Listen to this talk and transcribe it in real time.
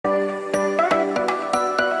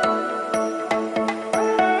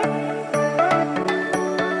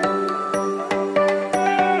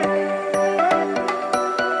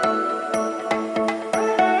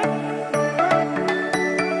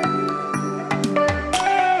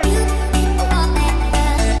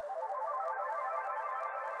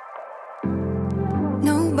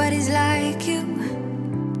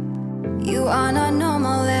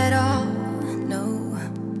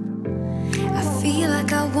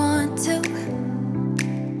want to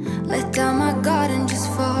let down my guard and just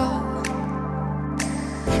fall.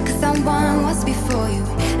 Cause someone was before you,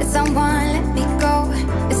 and someone let me go.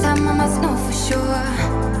 This time I must know for sure.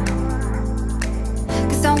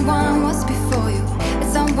 Cause someone was before you, and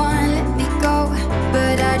someone let me go.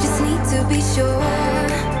 But I just need to be sure.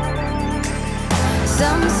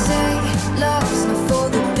 Some say love's not for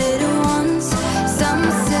the bitter ones. Some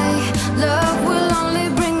say love will only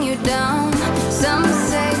bring you down. Some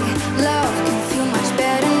say love can feel much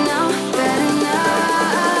better now, better now.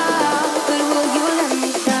 But will you let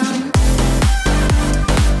me down?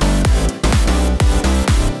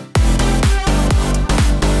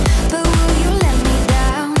 But will you let me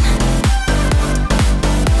down?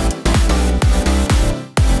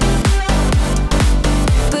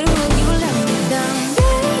 But will you let me down?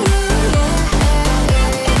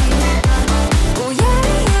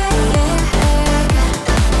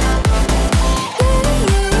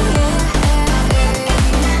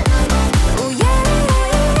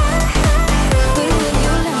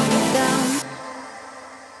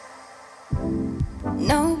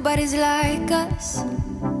 Nobody's like us.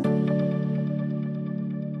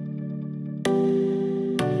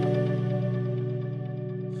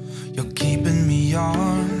 You're keeping me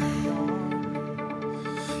on.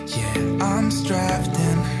 Yeah, I'm strapped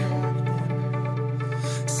in,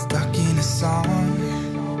 stuck in a song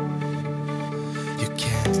you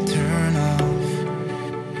can't turn off.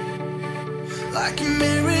 Like a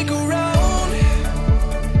merry-go-round,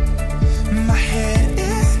 my head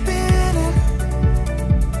is spinning.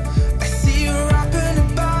 I see you rapping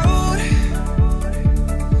about,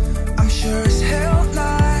 I'm sure as hell not.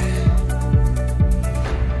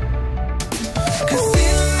 'Cause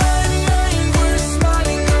in my mind we're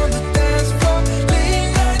smiling on the dance floor, late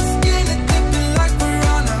night skin and dipping like we're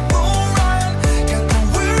on our own run. Got the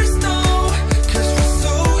worst though, 'cause we're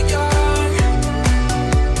so young.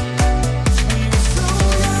 We were so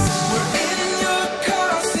young. We're in your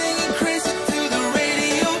car singing crazy to the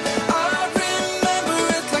radio. I remember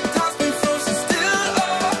it like time's been frozen still.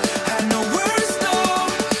 Oh, had no words though.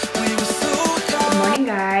 We were so young. Good morning,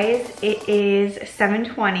 guys. It is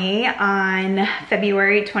 7:20 on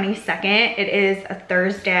February 22nd. It is a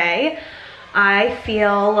Thursday. I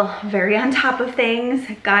feel very on top of things.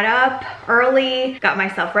 Got up early, got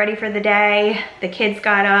myself ready for the day. The kids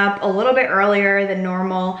got up a little bit earlier than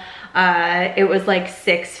normal. It was like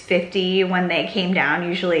 6:50 when they came down.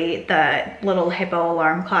 Usually the little hippo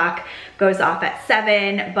alarm clock goes off at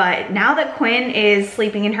 7, but now that Quinn is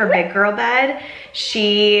sleeping in her big girl bed,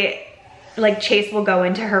 Chase will go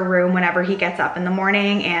into her room whenever he gets up in the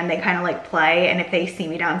morning, and they kind of like play, and if they see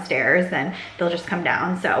me downstairs then they'll just come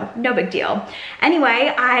down, so no big deal.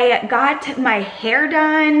 Anyway, I got my hair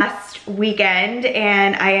done last weekend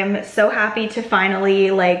and I am so happy to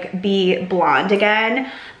finally like be blonde again.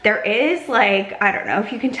 There is like, I don't know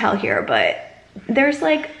if you can tell here, but there's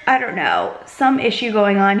like, I don't know, some issue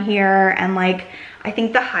going on here, and like I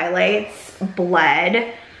think the highlights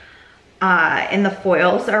bled in the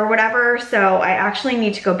foils or whatever, so I actually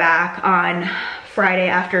need to go back on Friday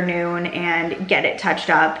afternoon and get it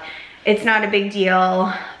touched up. It's not a big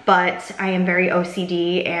deal, but I am very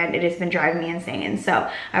OCD and it has been driving me insane, so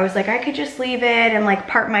I was like I could just leave it and like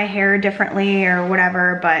part my hair differently or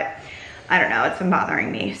whatever, but I don't know, it's been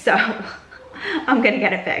bothering me, so I'm gonna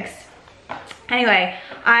get it fixed. Anyway,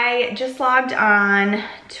 I just logged on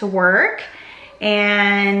to work,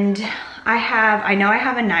 and I know I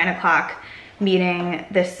have a 9 o'clock meeting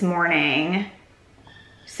this morning,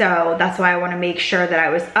 so that's why I want to make sure that I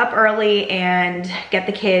was up early and get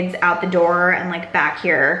the kids out the door and like back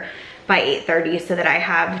here by 8:30 so that I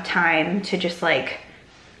have time to just like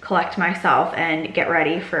collect myself and get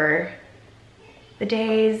ready for the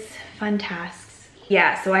day's fun tasks.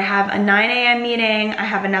 Yeah, so I have a 9 a.m. meeting, I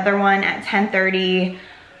have another one at 10:30,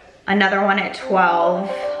 another one at 12,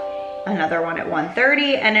 another one at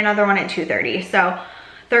 1:30, and another one at 2:30. So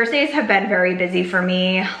Thursdays have been very busy for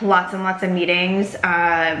me, lots and lots of meetings.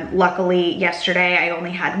 Luckily yesterday I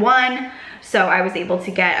only had one, so I was able to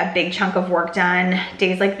get a big chunk of work done.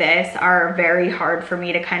 Days like this are very hard for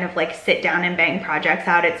me to kind of like sit down and bang projects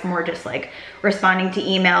out. It's more just like responding to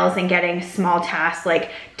emails and getting small tasks like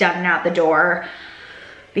done and out the door,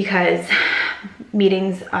 because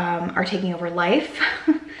meetings are taking over life.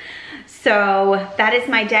 So that is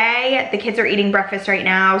my day. The kids are eating breakfast right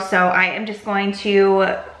now, so I am just going to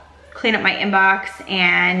clean up my inbox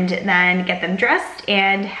and then get them dressed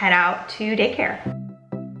and head out to daycare.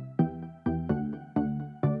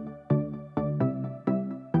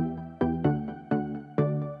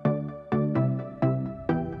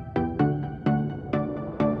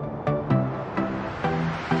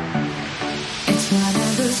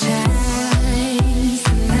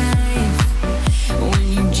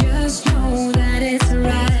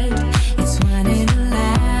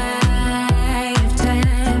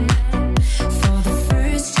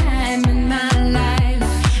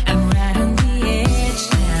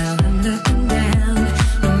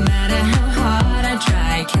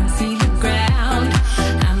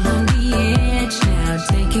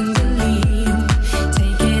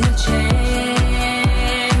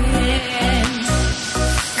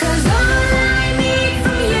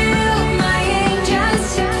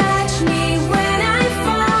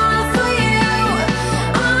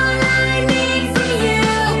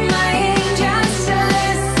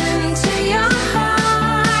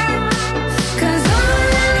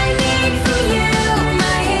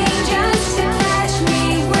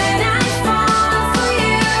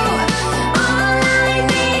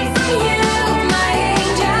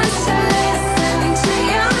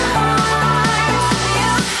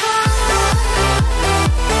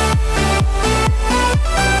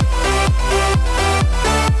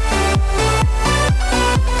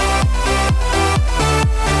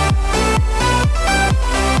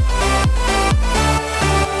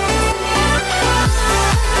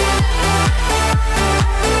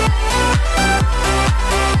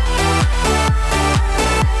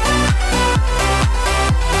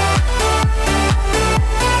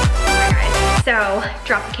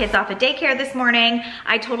 kids off at daycare this morning.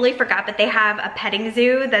 I totally forgot that they have a petting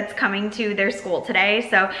zoo that's coming to their school today.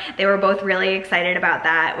 So they were both really excited about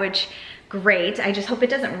that, which great. I just hope it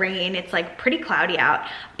doesn't rain. It's like pretty cloudy out,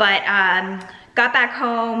 but got back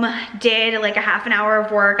home, did like a half an hour of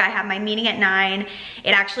work. I have my meeting at 9.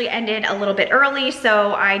 It actually ended a little bit early,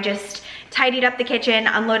 so I just tidied up the kitchen,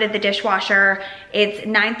 unloaded the dishwasher. It's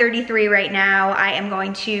 9:33 right now. I am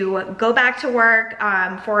going to go back to work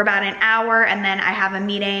for about an hour, and then I have a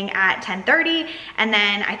meeting at 10:30, and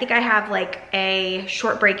then I think I have like a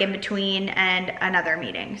short break in between and another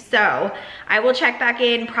meeting. So I will check back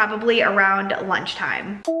in probably around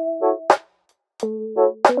lunchtime.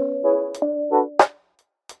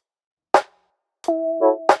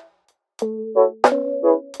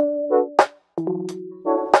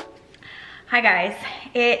 Hi guys,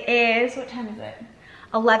 it is, what time is it?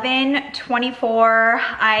 11:24.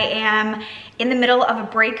 I am in the middle of a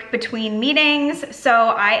break between meetings, so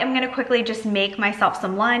I am gonna quickly just make myself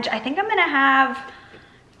some lunch. I think I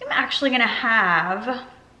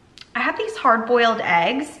have these hard-boiled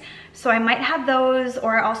eggs, so I might have those,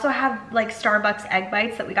 or I also have like Starbucks egg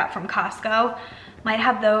bites that we got from Costco. Might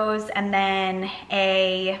have those, and then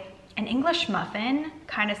an English muffin,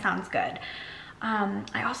 kind of sounds good.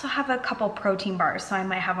 I also have a couple protein bars, so I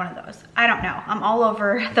might have one of those. I don't know, I'm all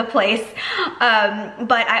over the place.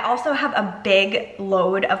 But I also have a big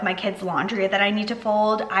load of my kids' laundry that I need to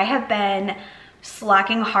fold. I have been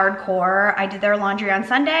slacking hardcore. I did their laundry on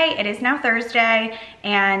Sunday. It is now Thursday,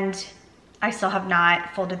 and I still have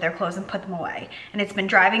not folded their clothes and put them away. And it's been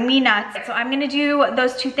driving me nuts. So I'm gonna do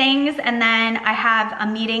those two things, and then I have a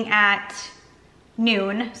meeting at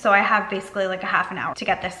noon, so I have basically like a half an hour to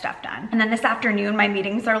get this stuff done. And then this afternoon, my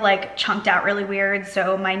meetings are like chunked out really weird.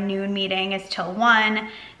 So my noon meeting is till 1,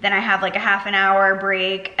 then I have like a half an hour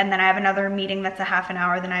break, and then I have another meeting that's a half an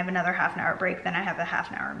hour, then I have another half an hour break, then I have a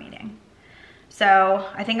half an hour meeting. So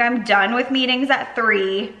I think I'm done with meetings at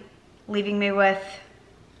 3, leaving me with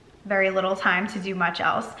very little time to do much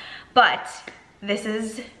else. But this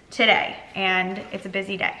is today, and it's a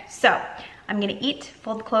busy day. So I'm gonna eat,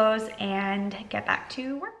 fold the clothes, and get back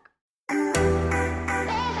to work.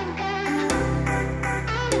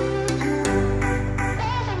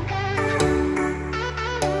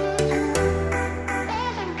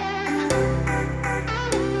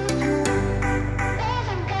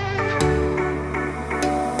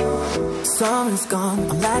 Summer's gone,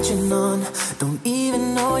 I'm latching on. Don't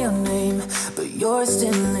even know your name, but you're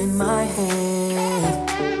still in my head.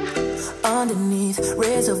 Underneath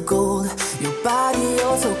rays of gold, your body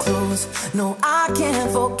oh so close. No, I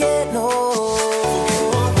can't forget, no.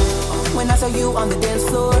 When I saw you on the dance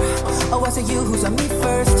floor, oh, I saw you who saw me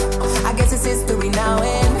first. I guess it's history now,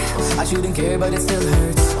 and I shouldn't care, but it still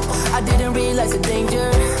hurts. I didn't realize the danger,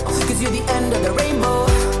 cause you're the end of the rainbow.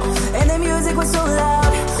 And the music was so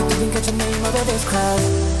loud, didn't catch your name over this crowd.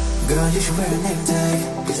 Girl, you should wear a name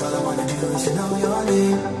tag, cause all I wanna do is to know your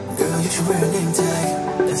name. Girl, you should wear a name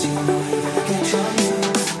tag, that's the only way that I get your name.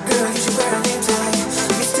 Girl, you should wear a name tag,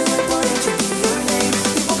 it's too important to be your name.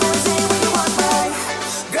 People go insane when you walk by.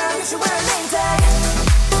 Girl, you should wear a name tag.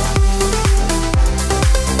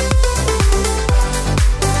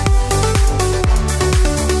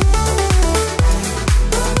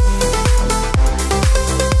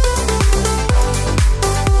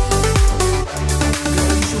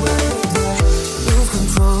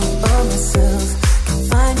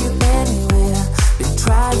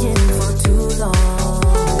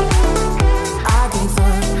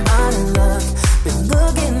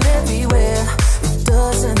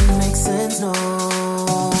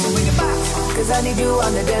 I need you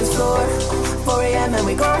on the dance floor, 4 a.m. and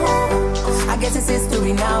we go home. I guess it's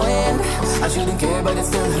history now, and I shouldn't care, but it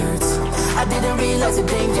still hurts. I didn't realize the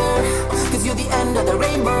danger, cause you're the end of the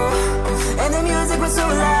rainbow. And the music was so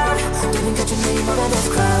loud, didn't catch your name over this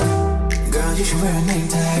crowd. Girl, you should wear a name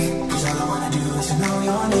tag, cause all I wanna do is to know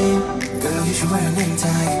your name. Girl, you should wear a name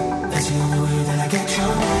tag, that's the only way that I get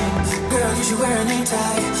your name. Girl, you should wear a name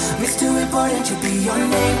tag, it's too important to be your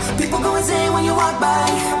name. People go insane when you walk by.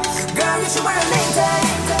 Girl, you should wear a name tag.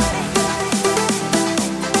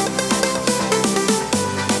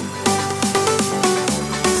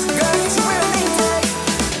 Girl, you should wear a name tag.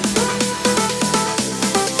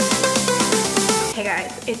 Hey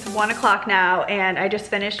guys, it's 1 o'clock now, and I just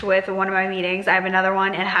finished with one of my meetings. I have another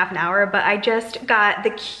one in half an hour, but I just got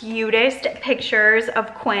the cutest pictures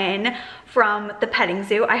of Quinn from the petting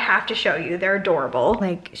zoo. I have to show you, they're adorable.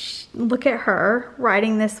 Like, look at her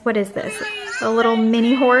riding this, what is this? A little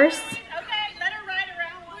mini horse. Okay, let her ride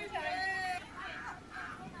around one time.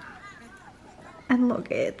 And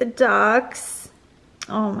look at the ducks.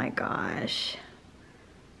 Oh my gosh.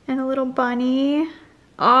 And a little bunny.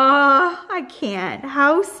 Oh, I can't.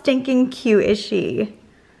 How stinking cute is she?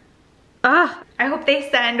 Ah, I hope they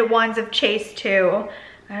send ones of Chase too.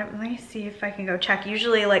 Let me see if I can go check.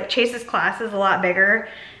 Usually like Chase's class is a lot bigger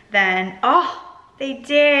than, oh, they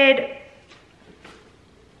did.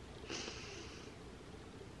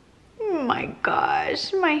 Oh my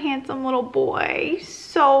gosh, my handsome little boy.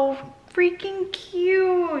 So freaking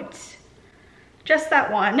cute. Just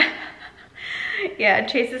that one. Yeah,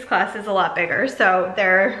 Chase's class is a lot bigger, so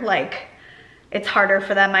they're like, it's harder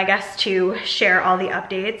for them, I guess, to share all the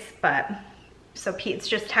updates. But so Pete's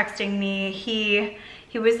just texting me. He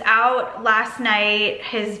was out last night.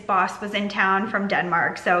 His boss was in town from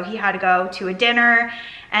Denmark, so he had to go to a dinner.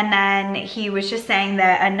 And then he was just saying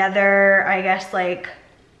that another, I guess, like,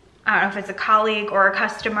 I don't know if it's a colleague or a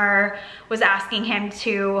customer, was asking him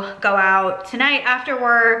to go out tonight after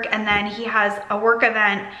work. And then he has a work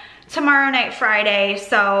event tomorrow night, Friday.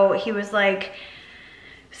 So he was like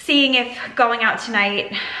seeing if going out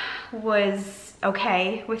tonight was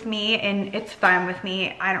okay with me, and it's fine with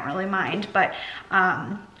me. I don't really mind, but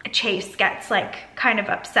Chase gets like kind of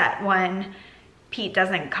upset when Pete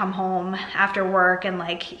doesn't come home after work, and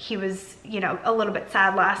like he was, you know, a little bit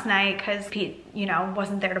sad last night because Pete, you know,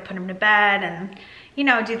 wasn't there to put him to bed and, you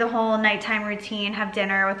know, do the whole nighttime routine, have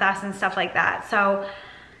dinner with us and stuff like that. So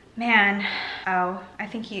man, oh, I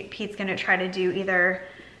think Pete's gonna try to do either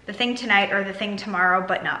the thing tonight or the thing tomorrow,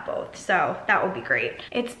 but not both. So that would be great.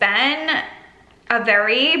 It's been a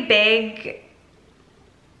very big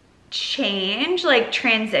change, like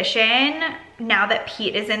transition, now that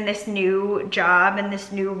Pete is in this new job and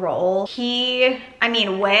this new role. I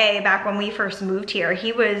mean, way back when we first moved here,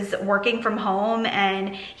 he was working from home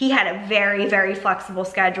and he had a very, very flexible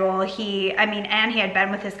schedule. And he had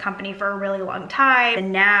been with his company for a really long time.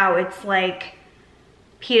 And now it's like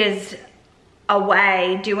Pete is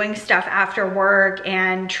away doing stuff after work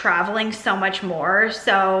and traveling so much more.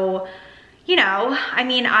 So, you know, I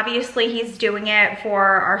mean, obviously he's doing it for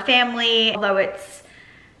our family, although it's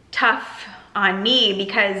tough on me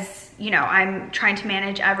because, you know, I'm trying to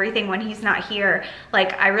manage everything when he's not here.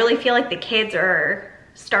 Like, I really feel like the kids are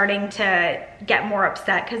starting to get more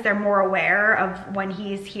upset because they're more aware of when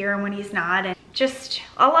he's here and when he's not. And just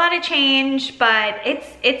a lot of change, but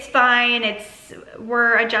it's fine.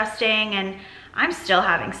 We're adjusting, and I'm still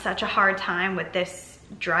having such a hard time with this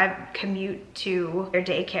commute to their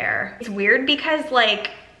daycare. It's weird because,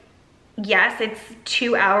 like, yes, it's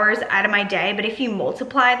 2 hours out of my day, but if you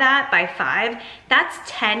multiply that by 5, that's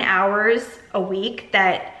 10 hours a week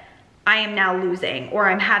that I am now losing, or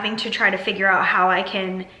I'm having to try to figure out how I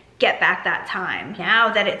can get back that time.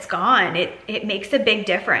 Now that it's gone, it makes a big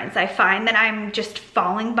difference. I find that I'm just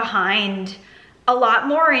falling behind a lot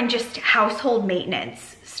more in just household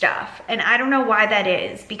maintenance stuff. And I don't know why that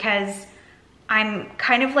is, because I'm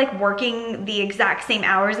kind of like working the exact same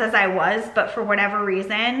hours as I was, but for whatever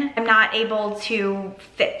reason, I'm not able to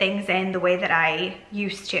fit things in the way that I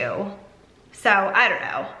used to. So I don't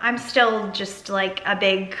know. I'm still just like a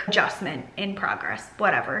big adjustment in progress,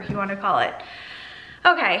 whatever you want to call it.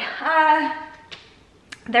 Okay,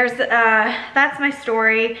 that's my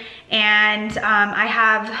story, and I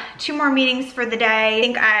have 2 more meetings for the day. I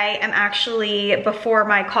think I am actually, before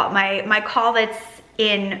my call that's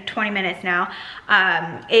in 20 minutes now,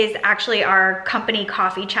 is actually our company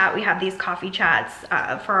coffee chat. We have these coffee chats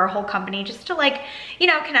for our whole company, just to, like, you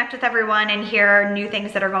know, connect with everyone and hear new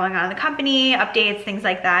things that are going on in the company, updates, things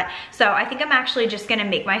like that. So I think I'm actually just gonna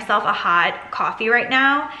make myself a hot coffee right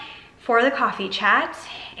now for the coffee chat,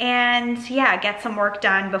 and yeah, get some work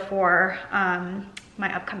done before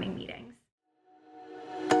my upcoming meeting.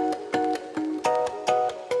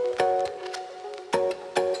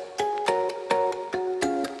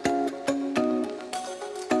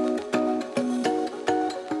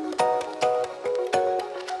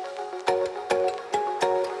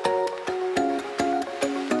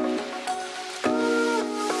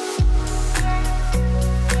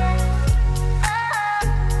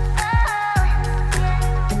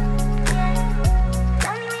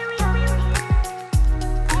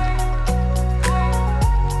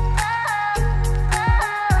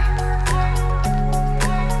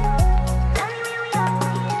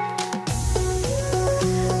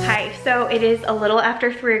 So it is a little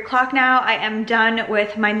after 3 o'clock now. I am done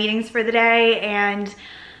with my meetings for the day, and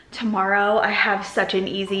tomorrow I have such an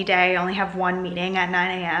easy day. I only have 1 meeting at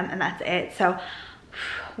 9 a.m. and that's it. So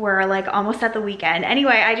we're like almost at the weekend.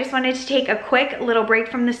 Anyway, I just wanted to take a quick little break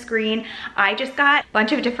from the screen. I just got a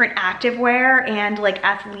bunch of different activewear and like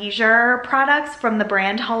athleisure products from the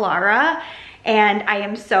brand Halara. and I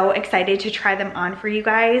am so excited to try them on for you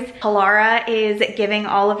guys. Halara is giving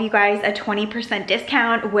all of you guys a 20%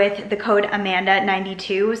 discount with the code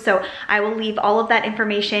Amanda92, so I will leave all of that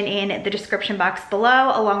information in the description box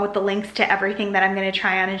below, along with the links to everything that I'm gonna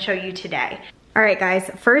try on and show you today. All right guys,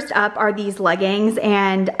 first up are these leggings,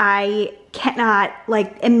 and I cannot,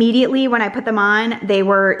 like, immediately when I put them on, they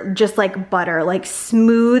were just like butter, like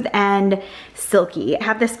smooth and silky. I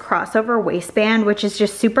have this crossover waistband, which is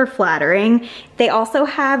just super flattering. They also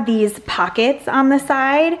have these pockets on the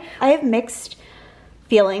side. I have mixed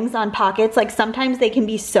feelings on pockets. Like sometimes they can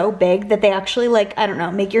be so big that they actually, like, I don't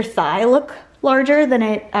know, make your thigh look larger than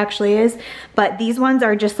it actually is, but these ones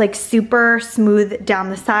are just like super smooth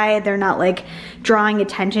down the side. They're not like drawing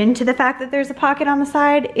attention to the fact that there's a pocket on the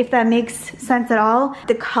side, if that makes sense at all.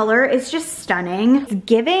 The color is just stunning. It's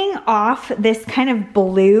giving off this kind of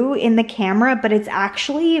blue in the camera, but it's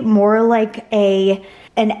actually more like an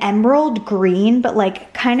emerald green, but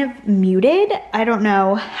like kind of muted. I don't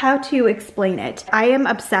know how to explain it. I am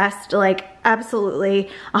obsessed, like absolutely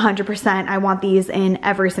 100%. I want these in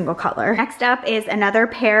every single color. Next up is another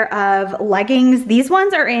pair of leggings. These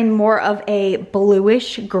ones are in more of a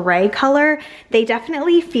bluish gray color. They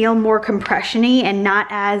definitely feel more compression-y and not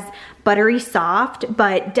as buttery soft,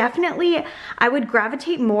 but definitely I would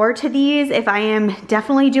gravitate more to these if I am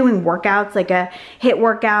definitely doing workouts, like a HIIT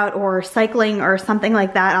workout or cycling or something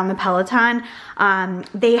like that on the Peloton.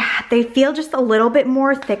 They feel just a little bit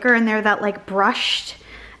more thicker, and they're that like brushed,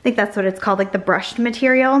 I think that's what it's called, like the brushed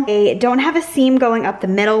material. They don't have a seam going up the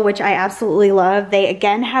middle, which I absolutely love. They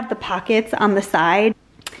again have the pockets on the side.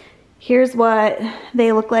 Here's what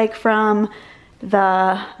they look like from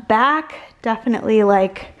the back. Definitely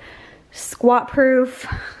like squat proof.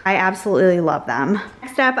 I absolutely love them.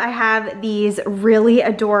 Next up, I have these really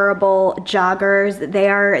adorable joggers. They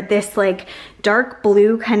are this like dark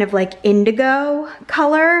blue, kind of like indigo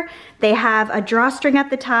color. They have a drawstring at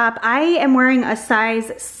the top. I am wearing a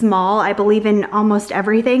size small, I believe, in almost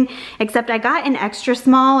everything, except I got an extra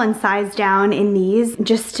small and size down in these,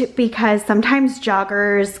 just because sometimes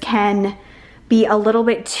joggers can be a little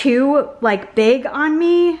bit too like big on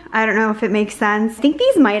me. I don't know if it makes sense. I think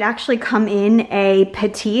these might actually come in a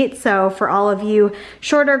petite, so for all of you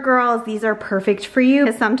shorter girls, these are perfect for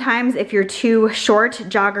you. Sometimes if you're too short,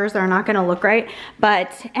 joggers are not gonna look right.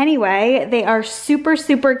 But anyway, they are super,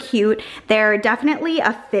 super cute. They're definitely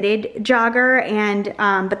a fitted jogger, and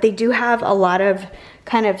but they do have a lot of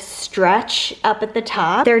kind of stretch up at the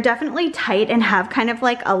top. They're definitely tight and have kind of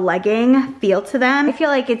like a legging feel to them. I feel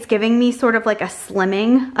like it's giving me sort of like a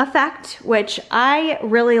slimming effect, which I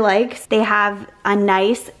really like. They have a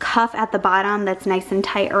nice cuff at the bottom that's nice and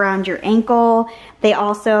tight around your ankle. They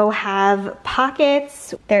also have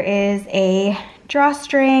pockets. There is a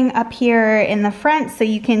drawstring up here in the front, so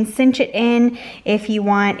you can cinch it in if you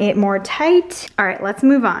want it more tight. All right, let's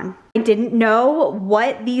move on. I didn't know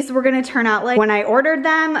what these were gonna turn out like when I ordered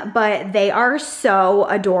them, but they are so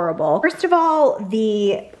adorable. First of all,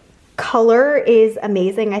 the color is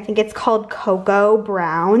amazing. I think it's called Cocoa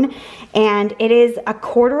Brown, and it is a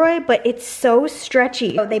corduroy, but it's so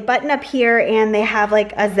stretchy. So they button up here and they have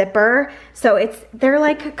like a zipper, so they're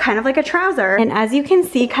like kind of like a trouser. And as you can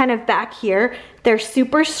see kind of back here, they're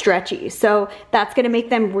super stretchy, so that's gonna make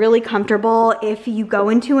them really comfortable. If you go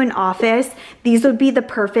into an office, these would be the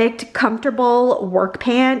perfect comfortable work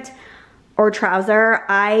pant or trouser.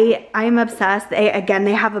 I'm obsessed. They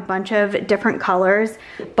have a bunch of different colors,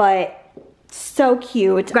 but so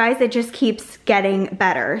cute. Guys, it just keeps getting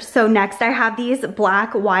better. So next I have these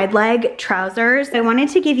black wide leg trousers. I wanted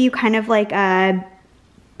to give you kind of like a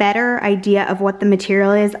better idea of what the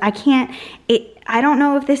material is. I don't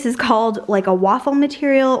know if this is called like a waffle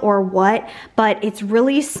material or what, but it's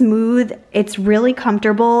really smooth, it's really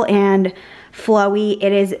comfortable and flowy.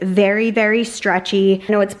 It is very, very stretchy.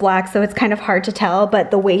 I know it's black, so it's kind of hard to tell,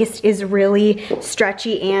 but the waist is really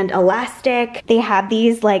stretchy and elastic. They have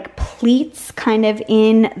these like pleats kind of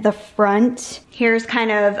in the front. Here's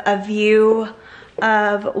kind of a view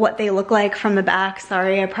of what they look like from the back.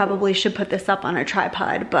 Sorry, I probably should put this up on a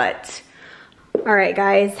tripod, but all right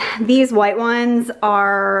guys, these white ones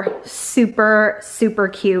are super, super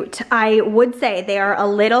cute. I would say they are a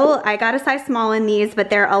little, I got a size small in these, but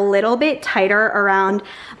they're a little bit tighter around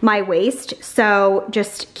my waist. So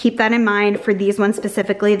just keep that in mind for these ones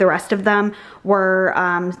specifically. The rest of them were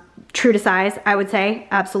true to size, I would say,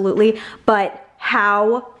 absolutely. But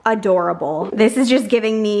how adorable. This is just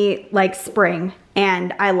giving me like spring,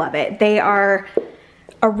 and I love it. They are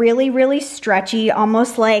a really, really stretchy,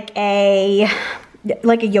 almost like a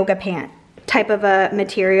yoga pant type of a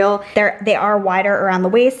material. They are wider around the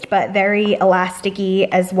waist, but very elasticy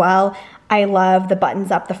as well. I love the buttons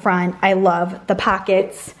up the front. I love the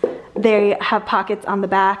pockets. They have pockets on the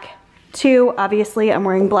back too. Obviously, I'm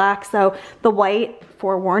wearing black, so the white,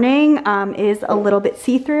 forewarning, is a little bit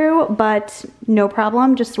see-through, but no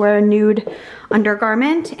problem. Just wear a nude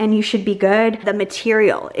undergarment and you should be good. The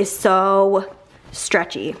material is so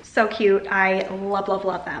stretchy. So cute. I love, love,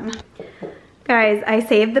 love them. Guys, I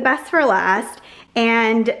saved the best for last,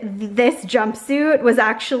 and this jumpsuit was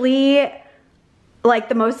actually like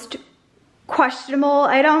the most questionable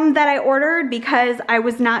item that I ordered because I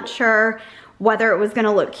was not sure whether it was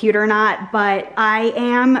gonna look cute or not, but I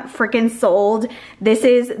am freaking sold. This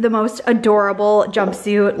is the most adorable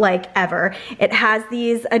jumpsuit like ever. It has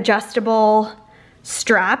these adjustable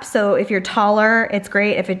straps, so if you're taller, it's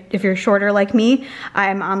great. If you're shorter like me,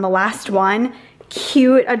 I'm on the last one.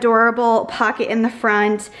 Cute, adorable pocket in the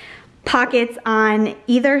front, pockets on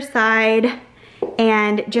either side,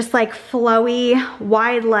 and just like flowy,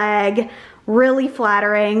 wide leg, really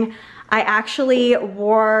flattering. I actually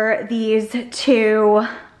wore these to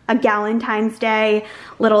a Galentine's Day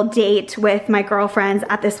little date with my girlfriends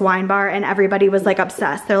at this wine bar, and everybody was like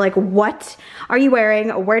obsessed. They're like, what are you wearing?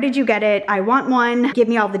 Where did you get it? I want one. Give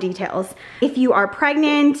me all the details. If you are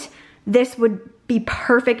pregnant, this would be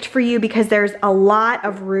perfect for you because there's a lot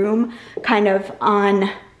of room kind of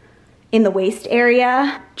in the waist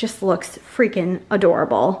area. Just looks freaking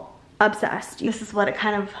adorable. Obsessed. This is what it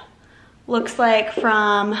kind of looks like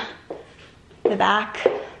from the back.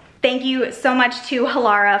 Thank you so much to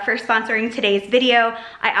Halara for sponsoring today's video.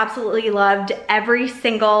 I absolutely loved every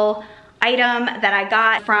single item that I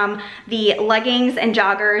got, from the leggings and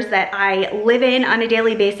joggers that I live in on a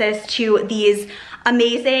daily basis to these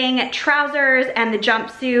amazing trousers and the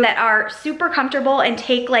jumpsuit that are super comfortable and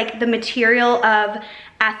take like the material of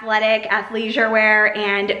athleisure wear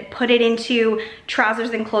and put it into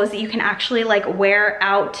trousers and clothes that you can actually like wear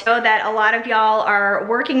out. I know that a lot of y'all are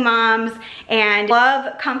working moms and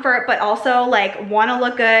love comfort but also like want to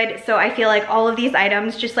look good, so I feel like all of these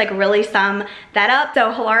items just like really sum that up.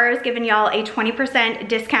 So Halara is giving y'all a 20%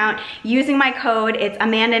 discount using my code. It's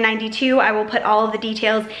Amanda92. I will put all of the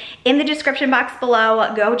details in the description box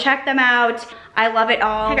below. Go check them out. I love it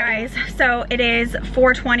all. Hey guys, so it is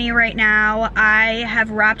 4:20 right now. I have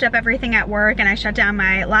wrapped up everything at work and I shut down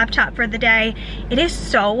my laptop for the day. It is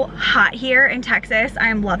so hot here in Texas. I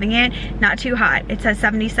am loving it. Not too hot. It says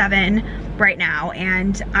 77 right now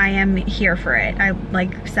and I am here for it. I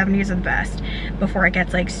like 70s are the best before it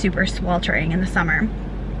gets like super sweltering in the summer.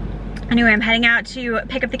 Anyway, I'm heading out to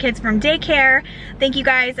pick up the kids from daycare. Thank you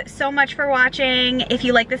guys so much for watching. If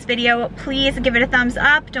you like this video, please give it a thumbs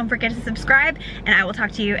up. Don't forget to subscribe, and I will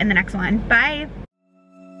talk to you in the next one. Bye.